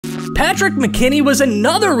Patrick McKinney was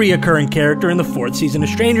another reoccurring character in the 4th season of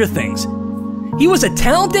Stranger Things. He was a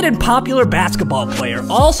talented and popular basketball player,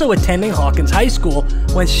 also attending Hawkins High School,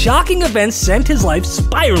 when shocking events sent his life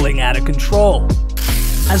spiraling out of control.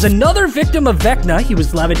 As another victim of Vecna, he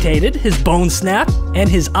was levitated, his bones snapped, and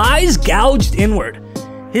his eyes gouged inward.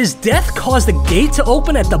 His death caused a gate to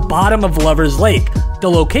open at the bottom of Lover's Lake, the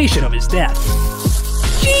location of his death.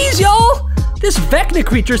 Jeez, y'all! This Vecna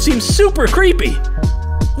creature seems super creepy.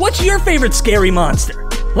 What's your favorite scary monster?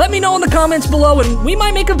 Let me know in the comments below and we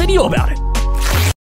might make a video about it.